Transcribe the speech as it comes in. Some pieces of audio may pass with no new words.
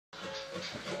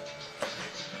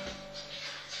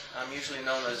I'm usually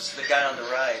known as the guy on the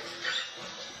right.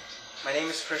 My name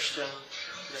is Christian.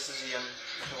 This is Ian.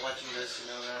 If you're watching this, you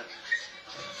know that.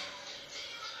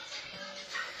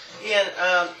 Ian,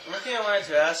 one thing I wanted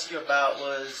to ask you about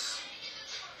was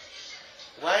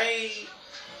why.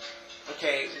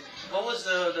 Okay, what was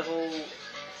the whole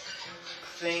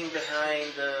thing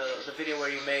behind the video where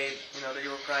you made, that you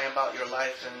were crying about your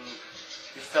life and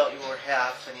you felt you were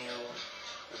half and you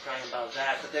were crying about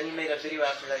that, but then you made a video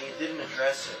after that and you didn't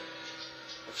address it,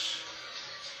 which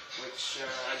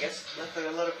I guess left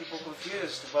a lot of people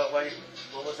confused about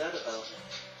what was that about?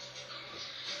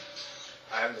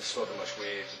 I haven't been smoking much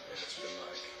weed, and it's been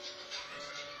like,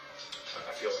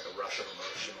 I feel like a rush of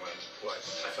emotion when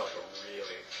I felt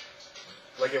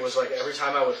like it was like every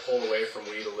time I would pull away from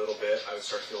weed a little bit, I would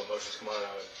start to feel emotions come on, and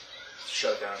I would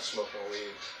shut it down and smoke more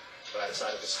weed. But I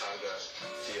decided it's time to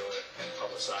feel it and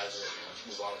publicize it and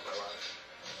move on with my life.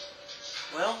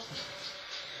 Well,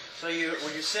 so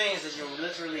what you're saying is that you're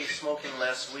literally smoking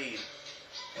less weed.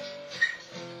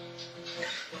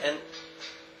 And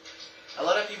a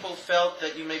lot of people felt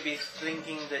that you may be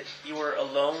thinking that you were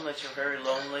alone, that you're very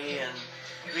lonely, and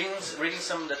reading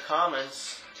some of the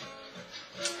comments,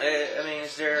 I mean,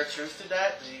 is there truth to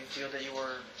that? Do you feel that you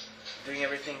were doing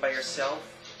everything by yourself?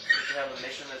 Did you have a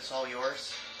mission that's all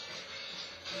yours?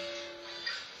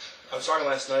 I was talking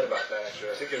last night about that,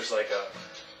 actually. I think there's like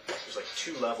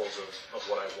two levels of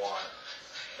what I want.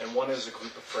 And one is a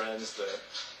group of friends that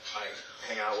I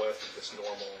hang out with, that's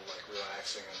normal, like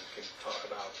relaxing, and can talk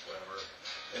about whatever.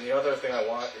 And the other thing I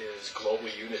want is global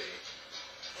unity.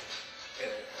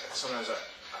 And sometimes I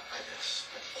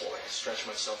stretch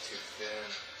myself too thin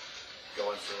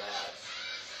going for that.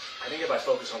 I think if I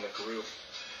focus on the group,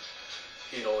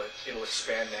 it'll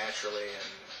expand naturally,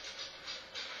 and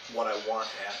what I want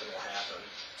to happen will happen.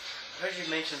 I heard you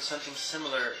mention something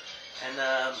similar, and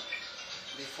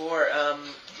before,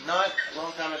 not a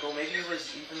long time ago, maybe it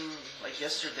was even like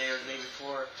yesterday or the day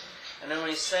before, and then when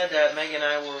you said that, Maggie and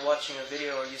I were watching a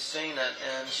video of you saying that,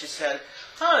 and she said,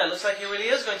 it looks like he really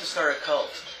is going to start a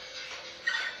cult.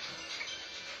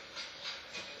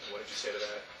 What did you say to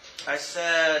that? I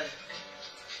said,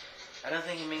 I don't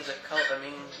think he means a cult, I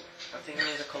think he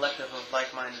means a collective of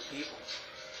like-minded people.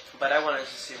 But I wanted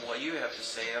to see what you have to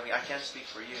say. I mean, I can't speak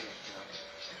for you,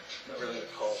 I'm not really into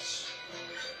cults.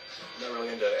 I'm not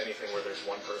really into anything where there's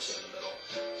one person in the middle.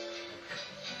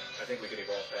 I think we can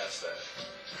evolve past that.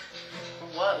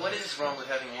 What is wrong with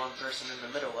having one person in the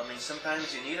middle? I mean,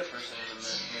 sometimes you need a person in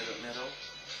the middle.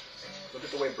 Look at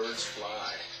the way birds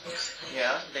fly.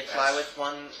 Yeah, they fly with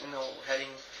one,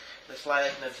 they fly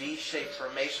like in a V-shaped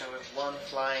formation with one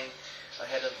flying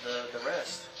ahead of the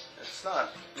rest. It's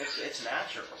not. It's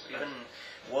natural. Even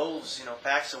wolves,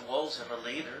 packs of wolves have a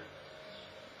leader.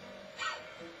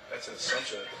 That's an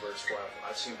assumption that the birds fly.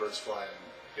 I've seen birds fly in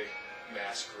big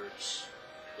mass groups.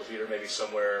 The leader may be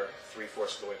somewhere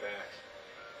 3/4 of the way back.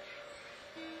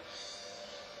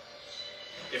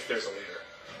 If there's a leader.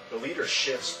 The leader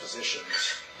shifts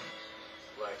positions.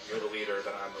 Like, you're the leader,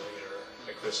 then I'm the leader.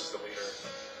 Then Chris is the leader.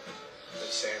 Then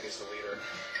Sandy's the leader.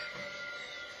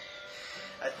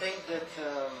 I think that,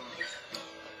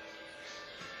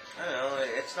 I don't know,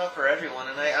 it's not for everyone,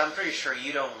 and I'm pretty sure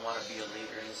you don't want to be a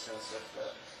leader in the sense of,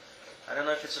 I don't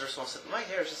know if it's a responsibility. My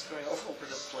hair is just going all over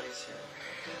the place here.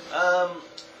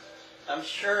 I'm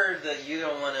sure that you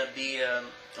don't want to be a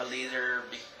leader,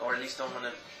 or at least don't want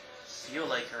to feel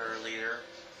like you're a leader.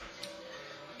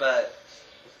 But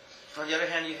on the other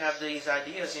hand, you have these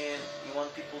ideas, and you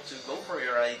want people to go for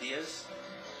your ideas.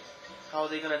 How are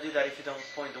they going to do that if you don't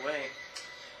point the way?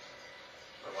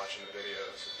 By watching the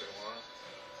videos if they want.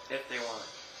 If they want.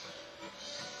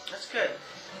 That's good.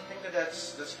 I think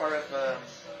that's part of the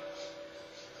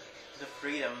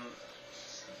freedom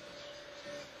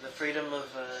of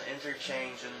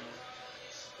interchange and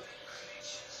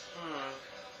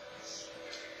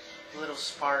little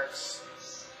sparks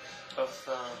of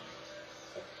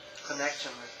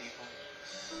connection with people.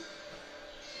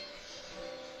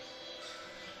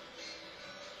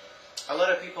 A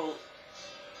lot of people.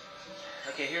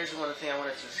 Okay, here's one thing I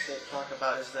wanted to talk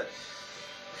about is that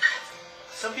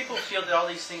some people feel that all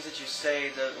these things that you say,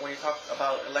 that when you talk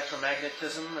about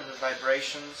electromagnetism and the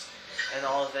vibrations and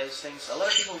all of those things, a lot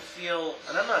of people feel,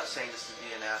 and I'm not saying this to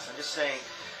be an ass, I'm just saying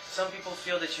some people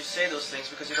feel that you say those things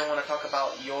because you don't want to talk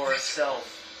about yourself.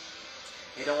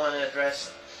 You don't want to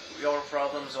address your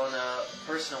problems on a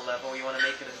personal level. You want to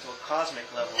make it into a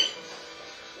cosmic level.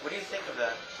 What do you think of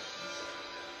that?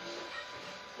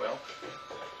 Well,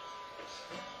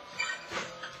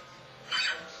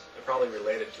 they're probably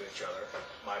related to each other,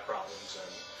 my problems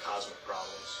and cosmic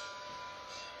problems.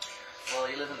 Well,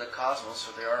 you live in the cosmos,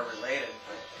 so they are related,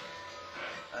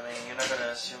 but I mean, you're not going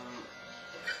to assume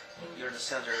you're the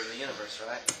center of the universe,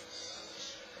 right?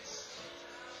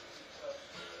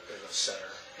 There's a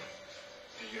center.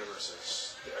 The universe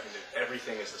is, I mean,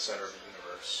 everything is the center of the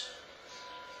universe.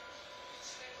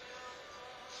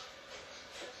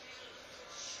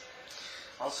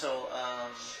 Also, I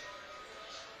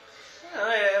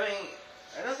mean,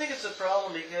 I don't think it's a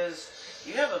problem because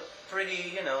you have a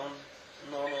pretty,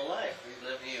 normal life.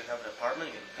 You have an apartment,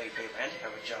 you pay rent, you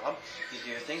have a job, you do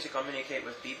your things, you communicate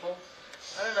with people.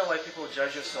 I don't know why people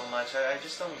judge you so much. I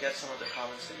just don't get some of the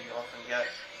comments that you often get.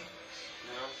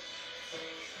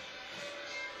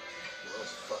 The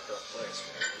world's a fucked up place,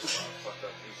 man. There's a lot of fucked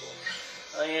up people.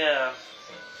 Oh, yeah.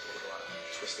 With a lot of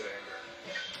twisted anger.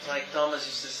 Like Thomas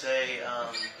used to say,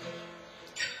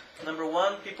 number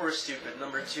one, people are stupid.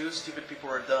 Number two, stupid people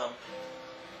are dumb.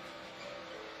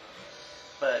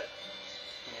 But,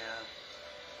 yeah.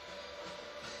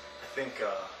 I think,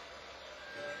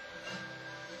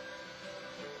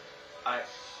 I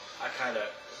kind of,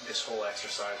 this whole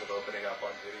exercise of opening up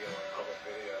on video, on public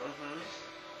video,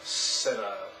 set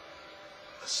a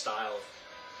style of,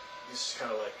 this is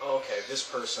kind of like, oh, okay, this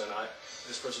person's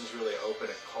really open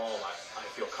and calm. I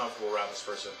feel comfortable around this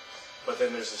person. But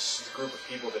then there's this group of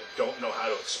people that don't know how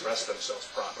to express themselves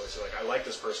properly. So like, I like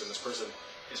this person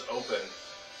is open,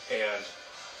 and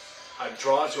I'm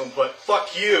drawn to them, but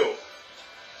fuck you!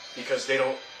 Because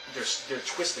they're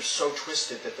so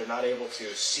twisted that they're not able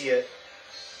to see it,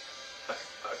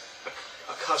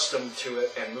 accustomed to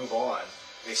it, and move on.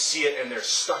 They see it and they're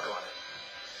stuck on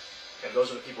it. And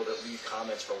those are the people that leave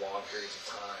comments for long periods of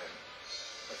time.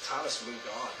 Like, Thomas moved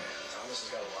on, man. Thomas has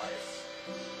got a life.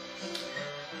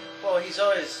 Well, he's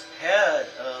always had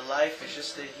a life. It's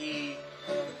just that he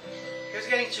was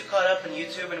getting too caught up in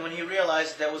YouTube, and when he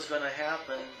realized that was going to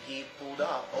happen, he pulled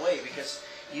away because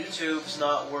YouTube's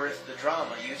not worth the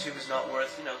drama. YouTube is not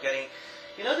worth, getting...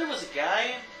 there was a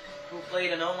guy who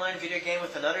played an online video game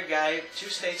with another guy 2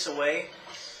 states away.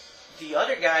 The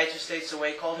other guy 2 states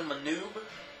away called him a noob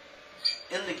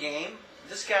in the game.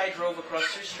 This guy drove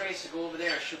across 2 states to go over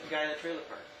there and shoot the guy in the trailer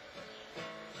park.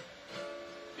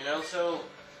 So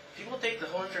people take the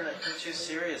whole internet too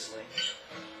seriously.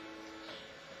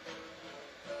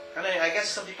 I mean, I guess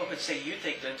some people could say you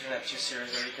take the internet too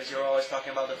seriously because you're always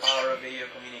talking about the power of video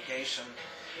communication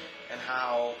and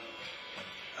how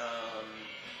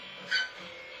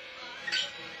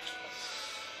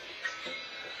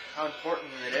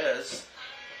important it is.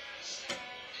 The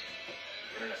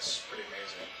internet's pretty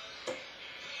amazing.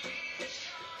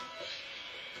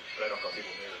 But I don't call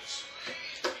people nerds.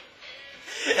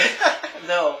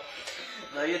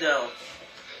 No, you don't.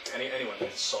 Anyone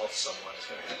that insults someone is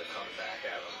going to have it coming back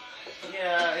at them.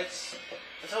 Yeah, it's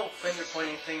the whole finger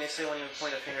pointing thing. They say when you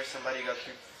point a finger at somebody, you got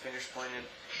 3 fingers pointed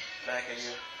back at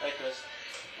you. Like this.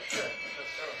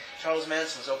 Charles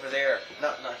Manson's over there.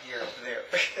 Not here, over there.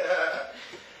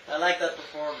 I like that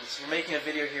performance. We're making a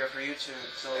video here for YouTube,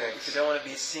 so if you don't want to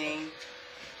be seen...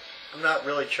 I'm not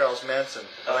really Charles Manson,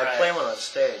 but I play one on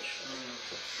stage.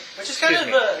 Which is kind of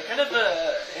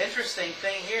a interesting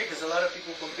thing here, because a lot of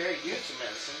people compare you to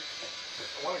Manson.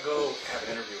 I want to go have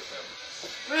an interview with him.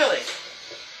 Really?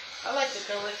 I'd like to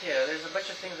come with you. There's a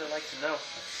bunch of things I'd like to know.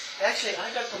 Actually,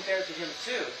 I got compared to him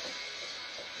too.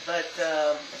 But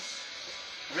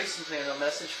recently in a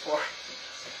message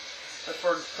but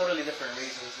for totally different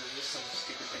reasons. There's just some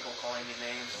stupid people calling me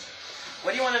names.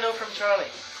 What do you want to know from Charlie?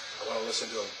 I want to listen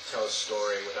to him tell his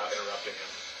story without interrupting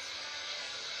him.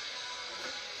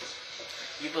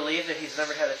 You believe that he's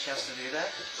never had a chance to do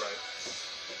that? Right.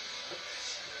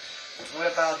 What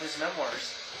about his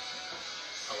memoirs?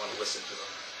 I want to listen to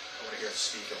them. I want to hear him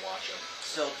speak and watch him.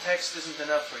 So text isn't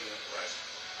enough for you? Right.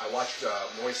 I watched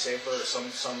Moy Safer, or some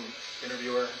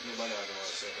interviewer, you might not know Moy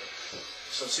Safer,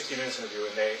 some 60 Minutes interview,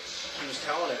 and he was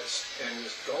telling it, and he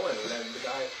was going, and then the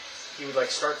guy, he would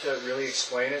start to really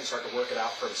explain it and start to work it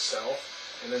out for himself,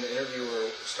 and then the interviewer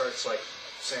starts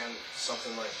saying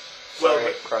something like, well,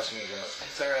 crossing your eyes.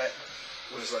 It's all right.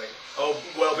 Was like, oh,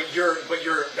 well, but you're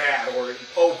bad, or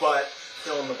oh, but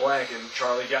fill in the blank, and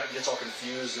Charlie gets all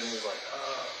confused, and he's like,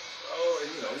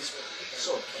 and he's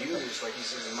so abused,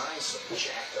 his mind's so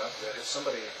jacked up that if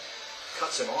somebody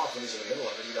cuts him off when he's in the middle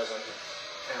of it, he doesn't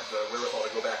have the wherewithal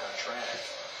to go back on track.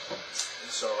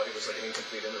 And so it was like an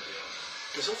incomplete interview.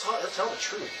 Because he'll tell the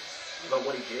truth about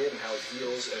what he did and how he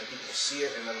feels, and people will see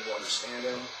it, and then will understand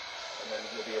him, and then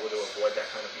we'll be able to avoid that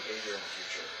kind of behavior in the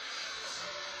future.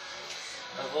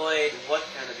 Avoid what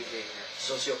kind of behavior?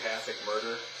 Sociopathic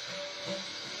murder.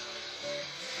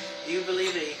 Do you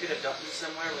believe that he could have gotten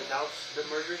somewhere without the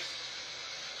murders?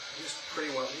 He's pretty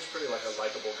like a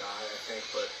likable guy, I think,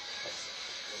 but I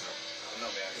don't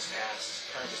know, man. His past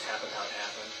kind of just happened how it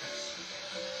happened.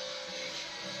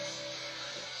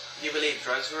 Do you believe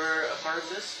drugs were a part of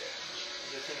this?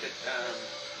 Do you think that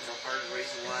part of the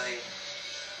reason why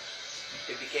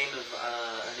it became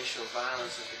an issue of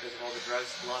violence is because of all the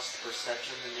drugs lost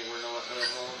perception and they were no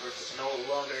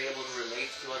longer able to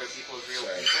relate to other people as real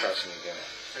people? Crossing again.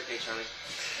 It's okay, Charlie.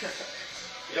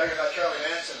 You're talking about Charlie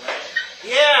Manson, right?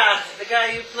 Yeah, the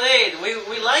guy you played.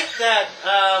 We liked that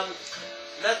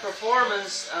that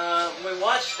performance. We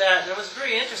watched that, and it was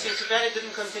very interesting. Too bad it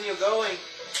didn't continue going.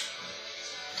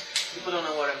 People don't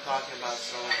know what I'm talking about,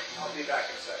 so I'll be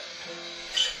back in a second.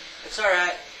 it's all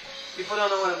right. People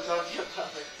don't know what I'm talking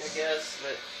about, I guess,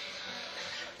 but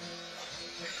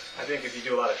I think if you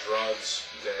do a lot of drugs,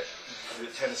 that the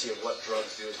tendency of what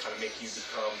drugs do is kind of make you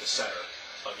become the center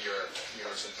of your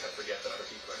universe and kind of forget that other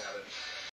people are having